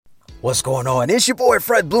What's going on? It's your boy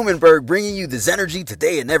Fred Blumenberg bringing you this energy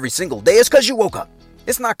today and every single day. It's because you woke up.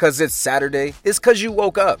 It's not because it's Saturday. It's because you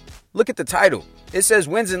woke up. Look at the title. It says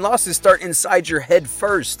wins and losses start inside your head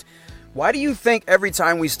first. Why do you think every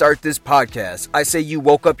time we start this podcast, I say you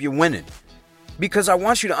woke up, you're winning? Because I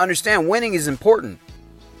want you to understand winning is important.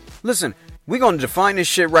 Listen, we're going to define this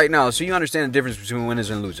shit right now so you understand the difference between winners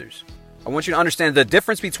and losers. I want you to understand the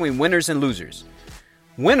difference between winners and losers.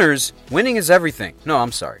 Winning is everything. No,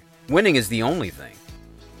 I'm sorry. Winning is the only thing.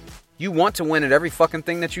 You want to win at every fucking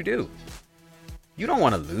thing that you do. You don't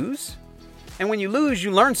want to lose. And when you lose,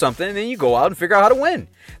 you learn something and then you go out and figure out how to win.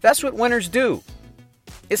 That's what winners do.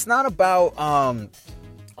 It's not about,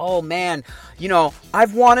 oh man,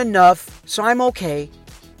 I've won enough, so I'm okay.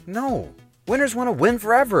 No, winners want to win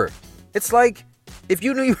forever. It's like if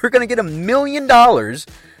you knew you were going to get $1 million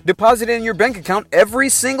deposited in your bank account every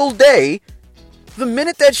single day, the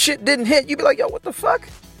minute that shit didn't hit, you'd be like, yo, what the fuck?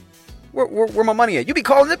 Where my money at? You be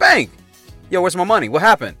calling the bank. Yo, where's my money? What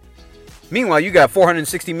happened? Meanwhile, you got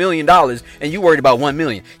 $460 million and you worried about $1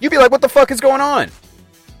 million. You'd be like, what the fuck is going on?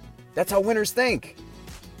 That's how winners think.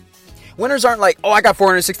 Winners aren't like, oh, I got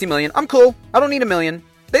 $460 million. I'm cool. I don't need $1 million.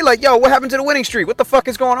 They like, yo, what happened to the winning streak? What the fuck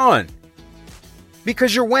is going on?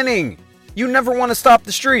 Because you're winning. You never want to stop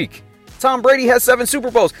the streak. Tom Brady has 7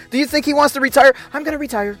 Super Bowls. Do you think he wants to retire? I'm going to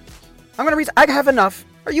retire. I have enough.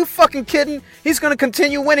 Are you fucking kidding? He's going to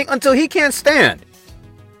continue winning until he can't stand.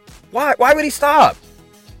 Why? Why would he stop?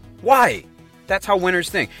 Why? That's how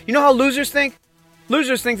winners think. You know how losers think?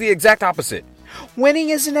 Losers think the exact opposite. Winning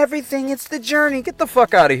isn't everything, it's the journey. Get the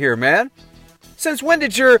fuck out of here, man. Since when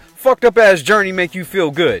did your fucked up ass journey make you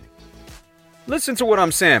feel good? Listen to what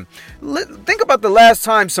I'm saying. Think about the last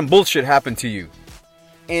time some bullshit happened to you.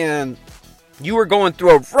 And you were going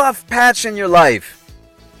through a rough patch in your life.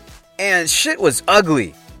 And shit was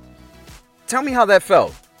ugly. Tell me how that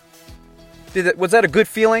felt. Was that a good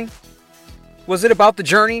feeling? Was it about the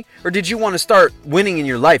journey? Or did you want to start winning in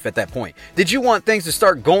your life at that point? Did you want things to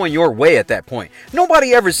start going your way at that point?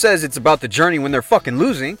 Nobody ever says it's about the journey when they're fucking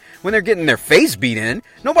losing. When they're getting their face beat in.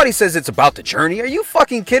 Nobody says it's about the journey. Are you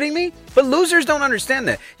fucking kidding me? But losers don't understand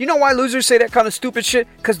that. You know why losers say that kind of stupid shit?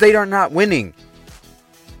 Because they are not winning.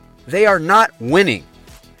 They are not winning.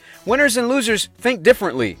 Winners and losers think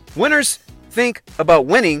differently. Winners think about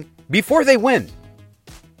winning before they win.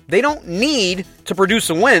 They don't need to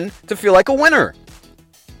produce a win to feel like a winner.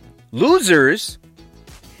 Losers,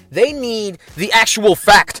 they need the actual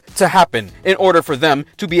fact to happen in order for them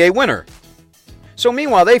to be a winner. So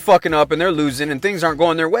meanwhile, they fucking up and they're losing and things aren't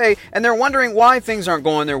going their way and they're wondering why things aren't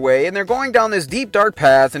going their way and they're going down this deep dark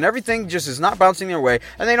path and everything just is not bouncing their way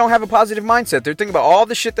and they don't have a positive mindset. They're thinking about all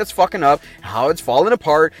the shit that's fucking up, how it's falling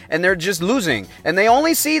apart, and they're just losing. And they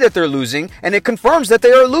only see that they're losing and it confirms that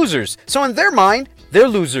they are losers. So in their mind, they're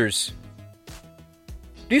losers.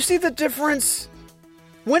 Do you see the difference?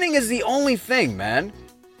 Winning is the only thing, man.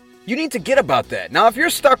 You need to get about that. Now, if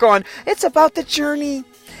you're stuck on, it's about the journey,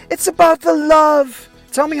 it's about the love.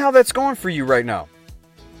 Tell me how that's going for you right now.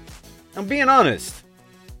 I'm being honest.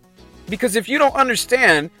 Because if you don't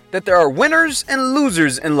understand that there are winners and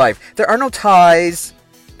losers in life, there are no ties,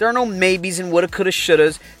 there are no maybes and woulda, coulda,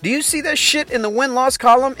 shouldas. Do you see that shit in the win-loss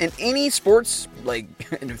column in any sports, I'm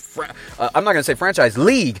not going to say franchise,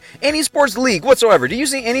 league, any sports league whatsoever? Do you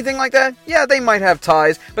see anything like that? Yeah, they might have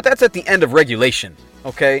ties, but that's at the end of regulation,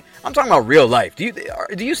 okay? I'm talking about real life. Do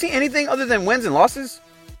you see anything other than wins and losses?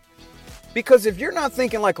 Because if you're not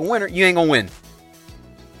thinking like a winner, you ain't going to win.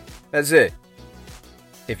 That's it.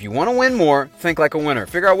 If you want to win more, think like a winner.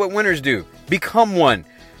 Figure out what winners do. Become one.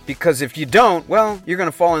 Because if you don't, well, you're going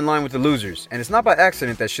to fall in line with the losers. And it's not by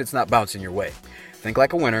accident that shit's not bouncing your way. Think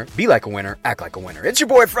like a winner, be like a winner, act like a winner. It's your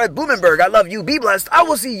boy Fred Blumenberg. I love you. Be blessed. I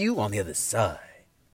will see you on the other side.